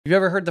Have you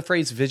ever heard the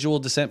phrase visual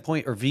descent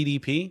point or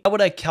VDP? How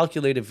would I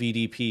calculate a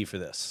VDP for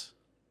this?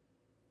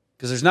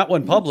 Because there's not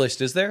one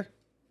published, is there?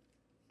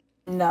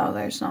 No,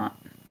 there's not.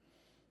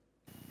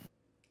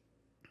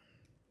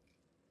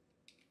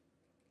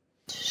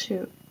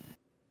 Shoot.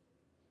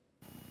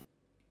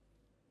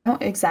 I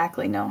don't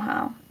exactly know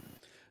how.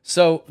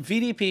 So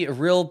VDP, a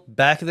real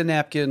back of the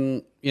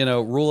napkin,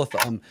 rule of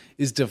thumb,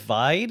 is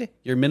divide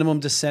your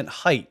minimum descent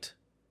height,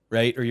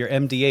 right? Or your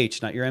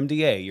MDH, not your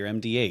MDA, your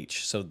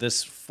MDH. So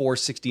this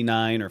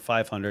 469 or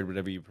 500,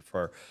 whatever you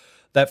prefer,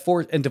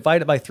 and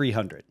divide it by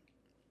 300.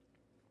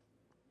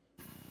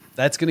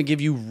 That's going to give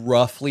you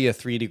roughly a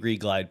 3-degree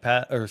glide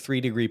path or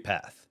 3-degree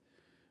path.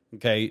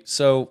 Okay,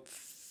 so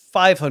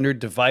 500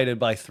 divided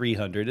by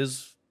 300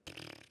 is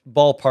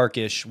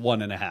ballpark-ish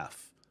 1.5.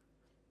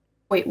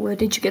 Wait, where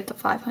did you get the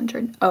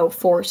 500? Oh,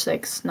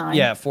 469.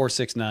 Yeah,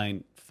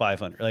 469,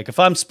 500. Like if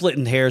I'm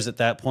splitting hairs at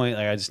that point,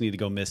 like I just need to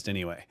go missed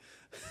anyway.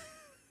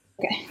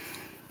 Okay.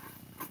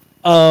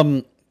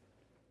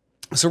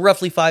 So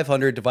roughly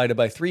 500 divided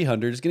by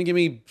 300 is going to give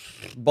me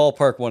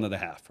ballpark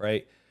 1.5,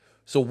 right?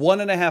 So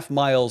 1.5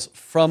 miles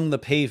from the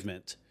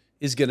pavement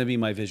is going to be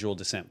my visual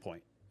descent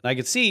point. And I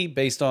could see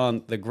based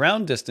on the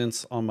ground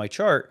distance on my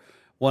chart,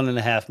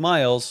 1.5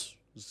 miles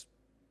is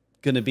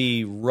going to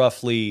be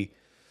roughly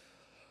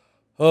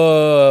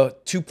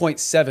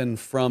 2.7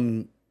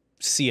 from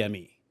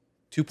CME,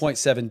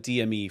 2.7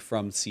 DME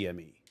from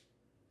CME.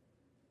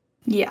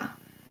 Yeah.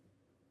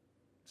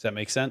 Does that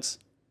make sense?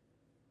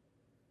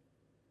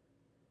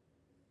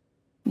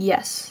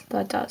 Yes,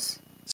 that does.